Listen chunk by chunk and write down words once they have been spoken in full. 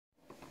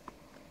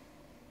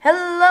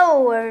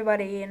Hello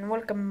everybody and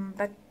welcome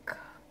back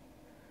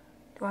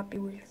to Happy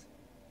Wheels.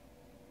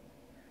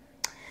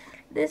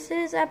 This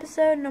is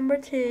episode number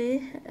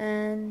 2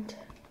 and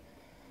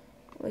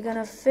we're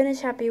gonna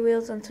finish Happy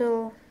Wheels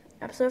until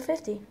episode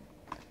 50.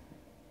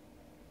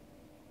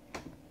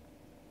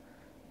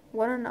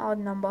 What an odd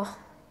number.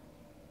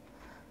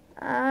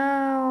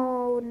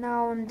 Ow,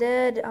 now I'm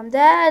dead. I'm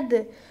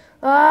dead!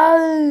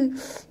 Oh,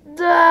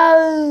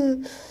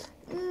 no!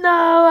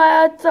 No, I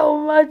had so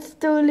much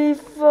to live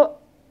for.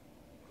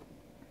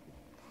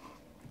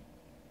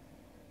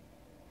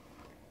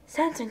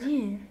 Santa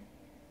knew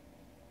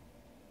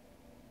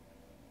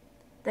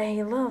that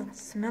he loved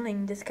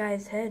smelling this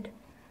guy's head.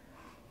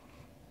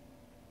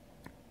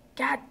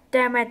 God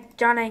damn it,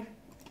 Johnny.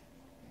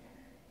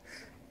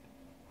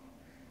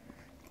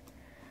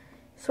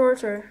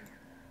 Sorcerer.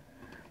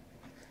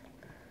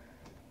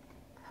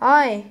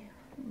 Hi,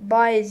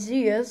 by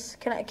Zeus.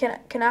 Can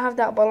I have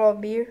that bottle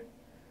of beer?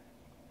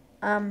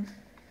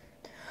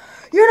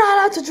 You're not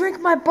allowed to drink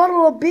my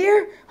bottle of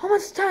beer? How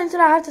much times did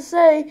I have to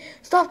say,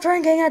 stop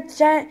drinking it,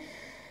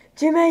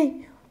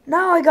 Jimmy?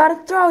 Now I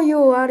gotta throw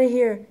you out of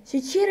here. She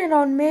cheated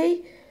on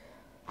me.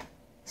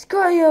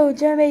 Screw you,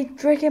 Jimmy,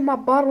 drinking my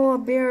bottle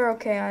of beer.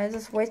 Okay, I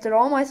just wasted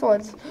all my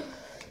swords.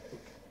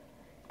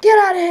 Get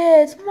out of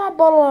here, it's my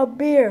bottle of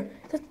beer.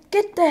 Just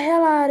get the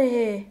hell out of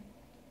here.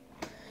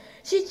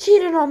 She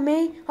cheated on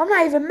me. I'm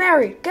not even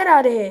married. Get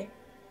out of here.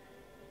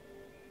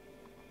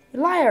 You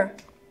liar.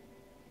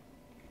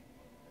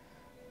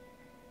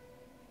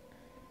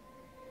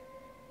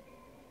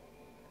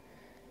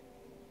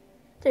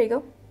 There you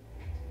go.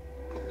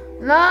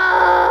 No!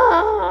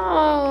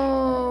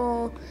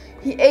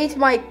 He ate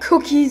my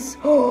cookies.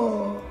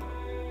 Oh,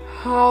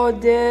 how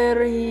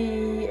dare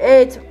he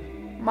eat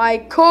my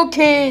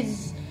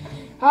cookies?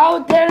 How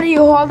dare you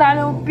hold on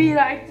and be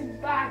like the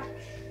back?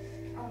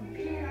 I'll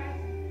be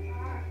like the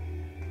back.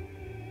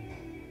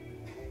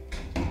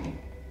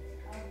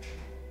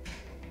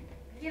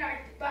 Be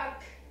like the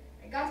back.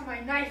 I got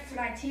my knife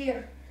right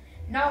here.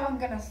 Now I'm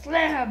gonna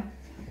slay him.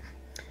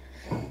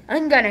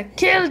 I'm gonna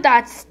kill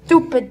that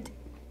stupid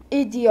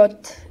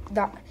idiot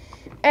that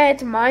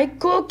ate my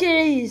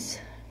cookies.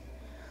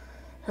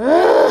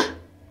 There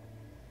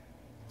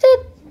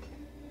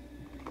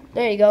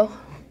you go.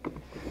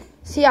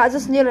 See, I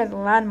just needed a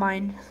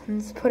landmine and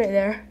just put it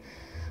there.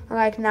 I'm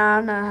like, nah,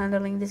 I'm not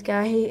handling this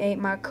guy. He ate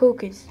my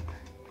cookies.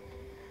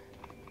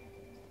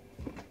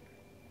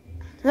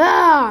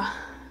 Ah!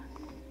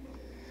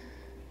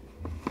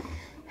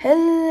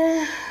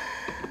 Hell.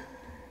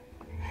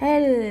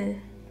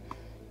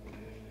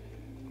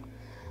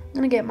 I'm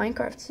gonna get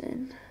Minecraft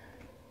soon.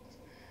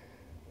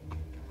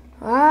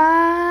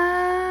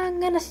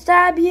 I'm gonna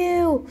stab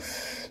you.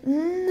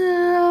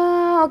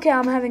 No. Okay,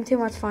 I'm having too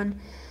much fun.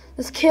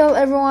 Let's kill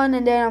everyone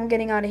and then I'm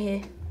getting out of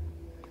here.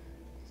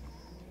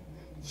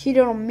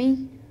 Cheated on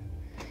me.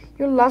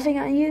 You're laughing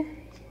at you?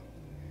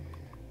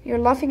 You're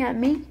laughing at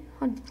me?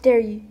 How dare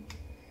you?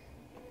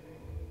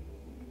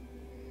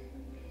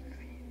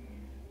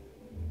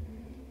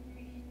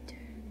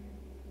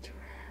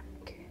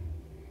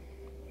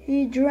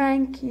 He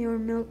drank your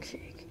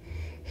milkshake.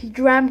 He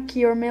drank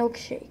your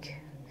milkshake.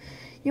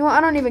 You know what?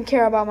 I don't even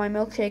care about my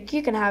milkshake.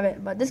 You can have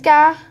it. But this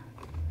guy,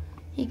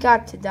 he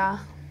got to die.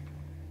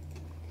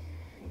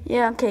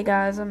 Yeah, okay,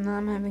 guys. I'm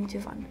having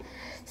too fun.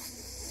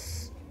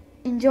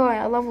 Enjoy.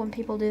 I love when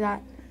people do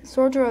that.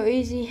 Swords are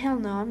easy. Hell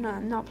no, I'm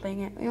not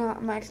playing it. You know what?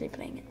 I'm actually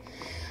playing it.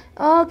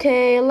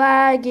 Okay,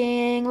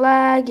 lagging.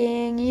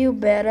 You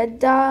better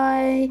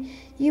die.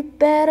 You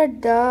better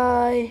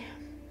die.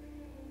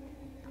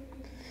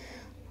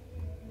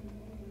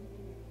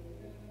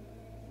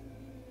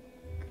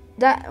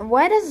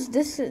 Why does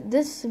this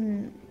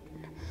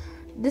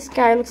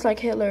guy looks like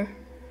Hitler?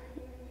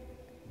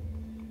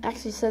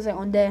 Actually says it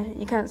on there.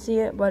 You can't see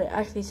it, but it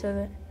actually says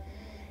it.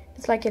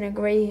 It's like in a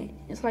gray.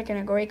 It's like in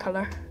a gray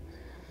color.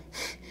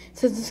 It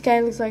says this guy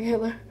looks like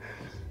Hitler.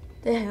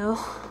 The hell.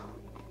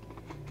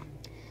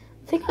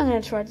 I think I'm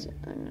gonna try to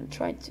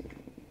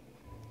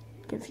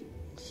confuse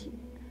you.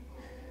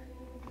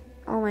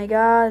 Oh my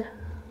god.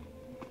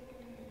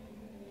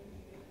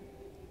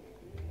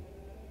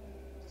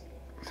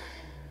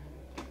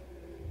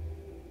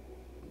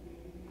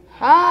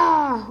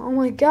 Ah, oh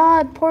my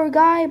god, poor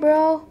guy,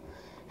 bro.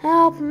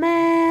 Help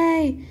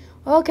me.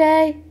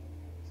 Okay.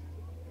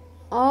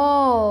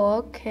 Oh,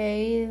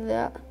 okay.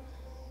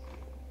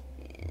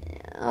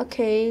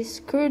 Okay,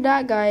 screw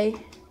that guy.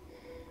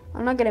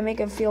 I'm not gonna make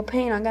him feel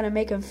pain. I'm gonna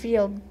make him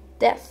feel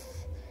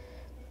death.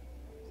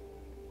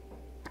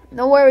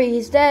 Don't worry,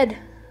 he's dead.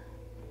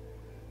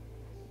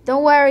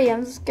 Don't worry,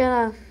 I'm just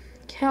gonna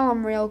kill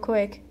him real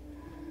quick.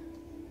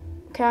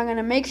 Okay, I'm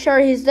gonna make sure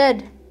he's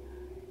dead.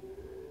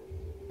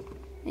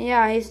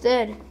 Yeah, he's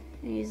dead.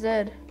 He's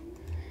dead.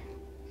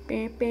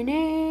 So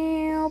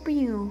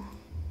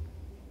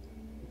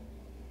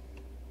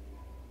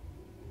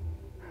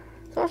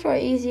that's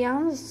quite easy.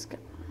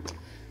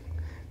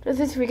 This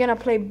is we're gonna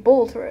play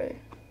ball throw.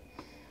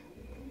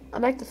 I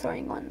like the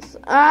throwing ones.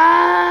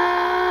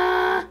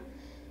 Ah!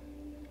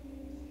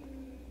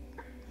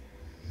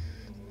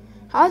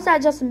 How's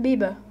that Justin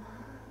Bieber?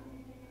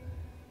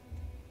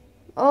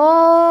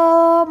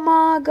 Oh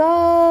my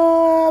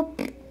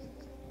god.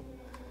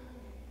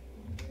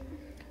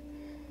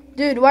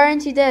 Dude, why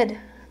aren't you dead?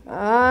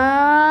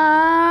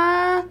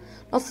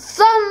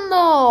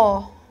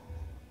 Asando!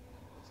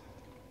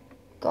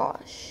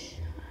 Gosh.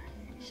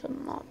 I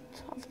should not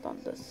have done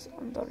this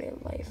in the real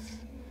life.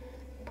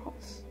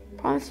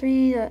 Promise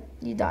me that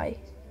you die.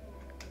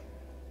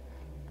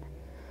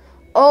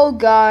 Oh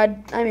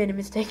god, I made a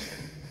mistake.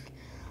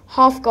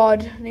 Half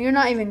god. You're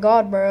not even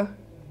god, bro.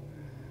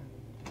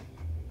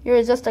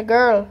 You're just a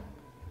girl.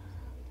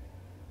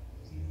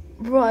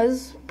 Bro, I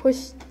just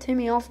pushed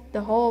Timmy off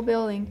the whole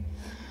building.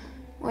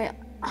 Wait,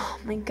 oh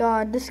my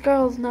god, this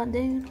girl's not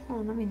dead. Hold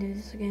on, let me do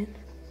this again.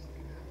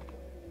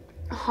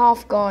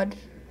 Half god.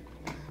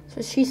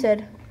 So she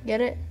said,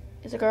 get it?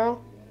 It's a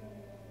girl?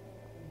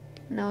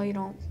 No, you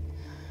don't.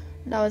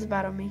 That was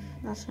bad on me.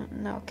 That's not,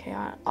 no, okay.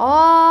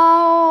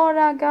 Oh,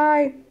 that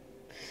guy.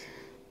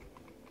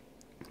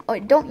 Oh,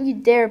 don't you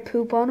dare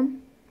poop on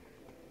him.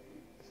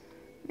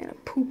 You're gonna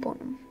poop on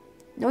him.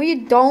 No,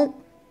 you don't.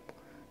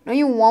 No,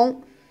 you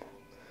won't.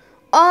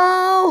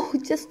 Oh,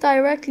 just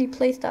directly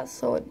place that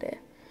sword there.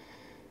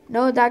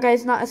 No, that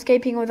guy's not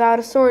escaping without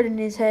a sword in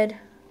his head.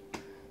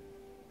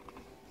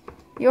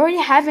 You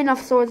already have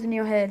enough swords in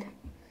your head.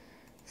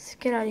 Let's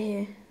get out of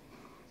here.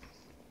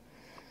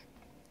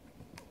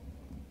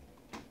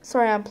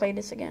 Sorry, I'm playing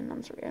this again.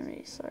 I'm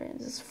really sorry.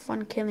 It's just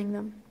fun killing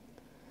them.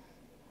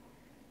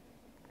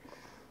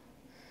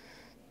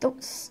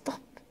 Don't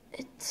stop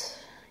it.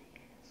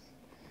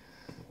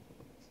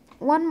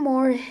 One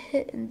more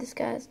hit and this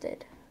guy's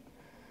dead.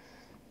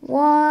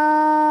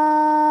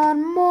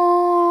 One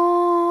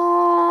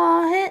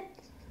more hit.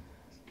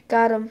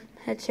 Got him.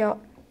 Headshot.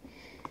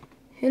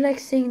 Who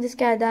likes seeing this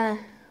guy die?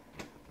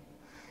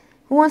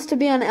 Who wants to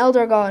be an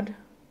elder god?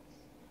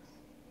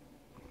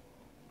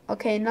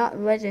 Okay, not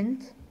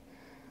legend.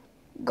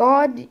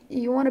 God,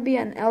 you want to be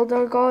an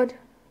elder god?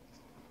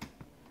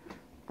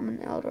 I'm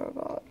an elder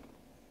god.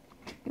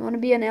 You want to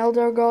be an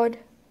elder god?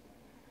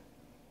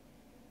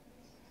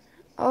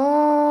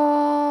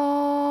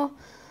 Oh,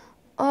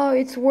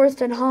 it's worse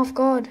than half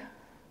god.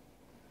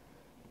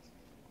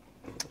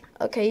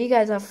 Okay, you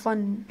guys have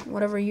fun,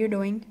 whatever you're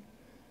doing.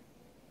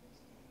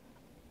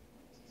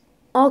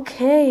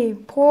 Okay,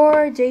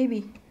 poor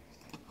JB.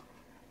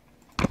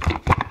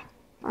 I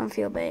don't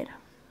feel bad.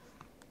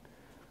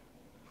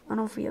 I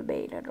don't feel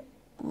bad at all.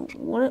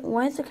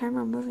 Why is the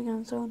camera moving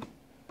on its own?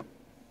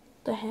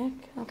 The heck?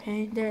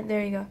 Okay,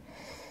 there you go.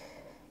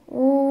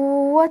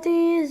 What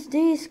is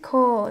this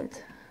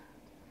called?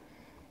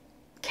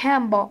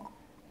 Campbell.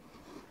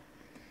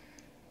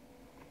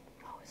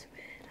 Oh, it's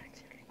bad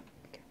actually.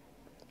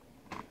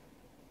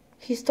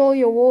 He stole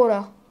your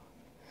water.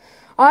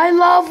 I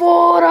love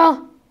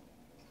water.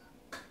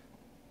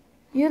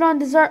 You don't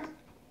deserve.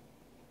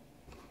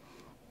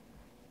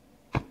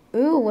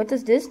 Ooh, what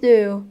does this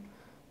do?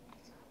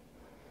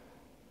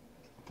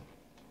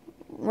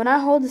 When I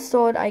hold the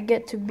sword, I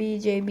get to be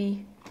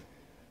JB.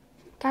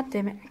 God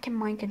damn it, I can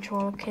mind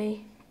control,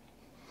 okay?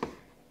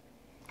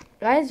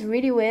 Guys,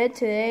 really weird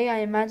today. I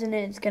imagine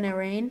it's gonna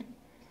rain.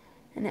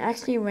 And it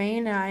actually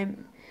rained,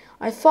 and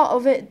I thought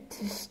of it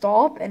to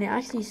stop, and it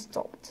actually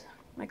stopped.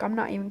 Like, I'm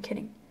not even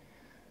kidding.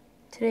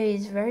 Today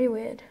is very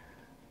weird.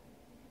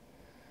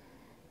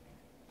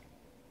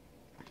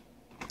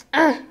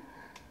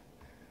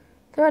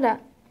 Throw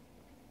that.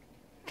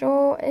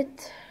 Throw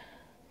it.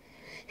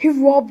 He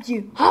robbed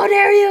you. How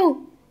dare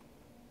you?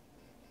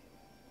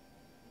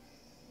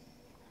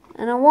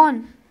 And I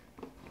won.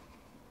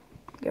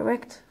 Get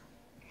wrecked.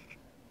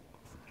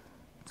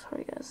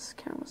 Sorry guys, this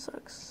camera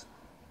sucks.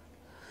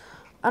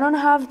 I don't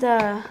have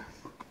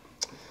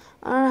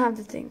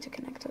the thing to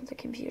connect to the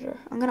computer.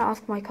 I'm gonna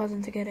ask my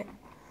cousin to get it.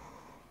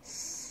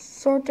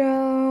 Sorto.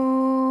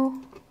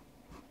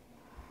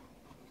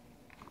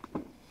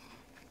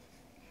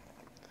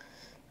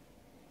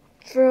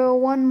 Throw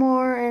one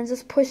more and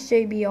just push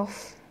JB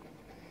off.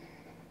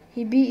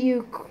 He beat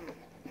you,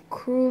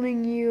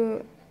 crueling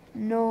you.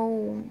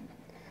 No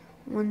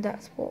one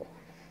that sport.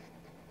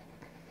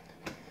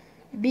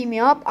 You beat me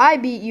up. I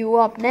beat you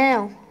up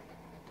now.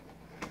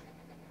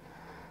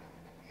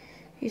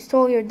 You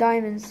stole your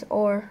diamonds,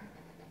 or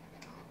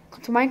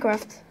come to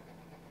Minecraft.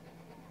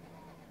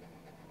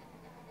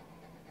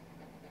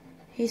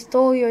 He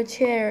stole your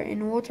chair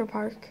in water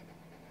park.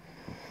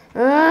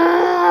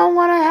 I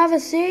want to have a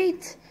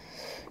seat.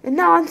 And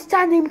now I'm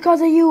standing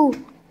because of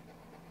you.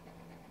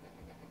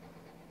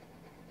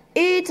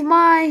 Eat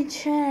my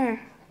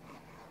chair.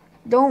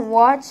 Don't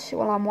watch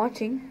while I'm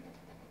watching.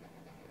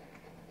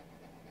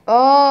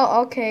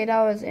 Oh, okay,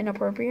 that was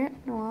inappropriate.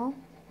 Well,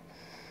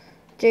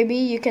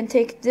 JB, you can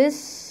take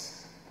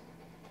this.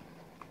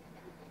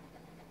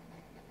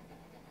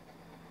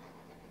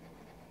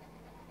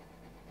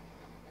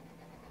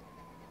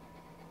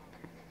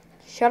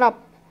 Shut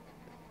up.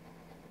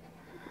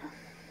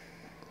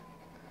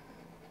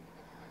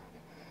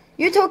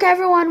 You took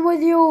everyone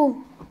with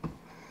you.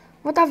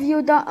 What have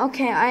you done?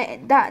 Okay,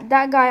 that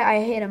guy, I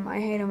hate him.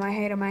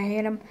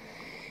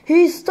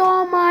 He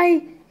stole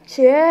my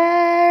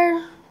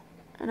chair.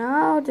 And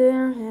how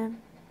dare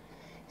him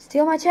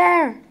steal my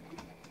chair?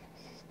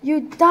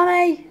 You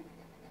dummy.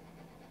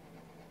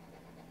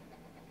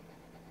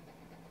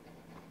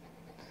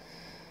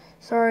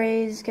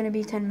 Sorry, it's gonna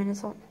be 10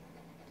 minutes long.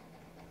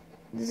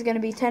 This is gonna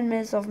be 10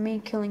 minutes of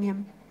me killing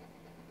him.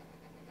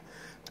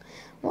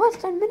 What's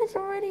 10 minutes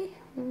already?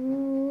 3.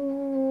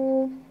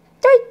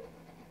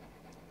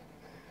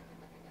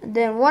 And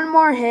then one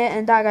more hit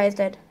and that guy is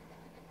dead.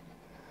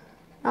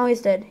 Now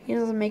he's dead. He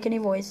doesn't make any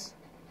noise.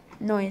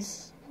 You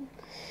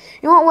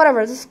know what?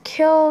 Whatever. Just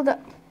kill the...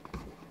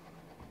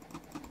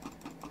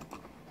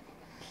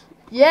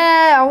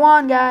 Yeah, I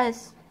won,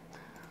 guys.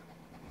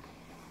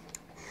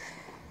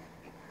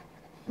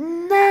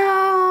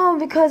 Now,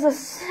 because I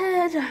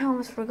said, I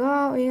almost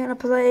forgot, we're gonna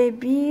play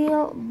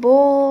Beal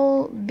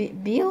Ball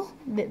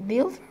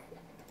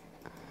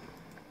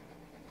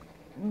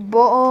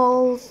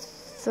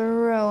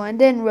Throw, and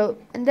then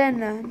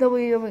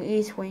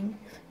WWE swing.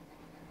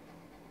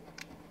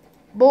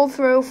 Ball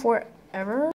Throw forever.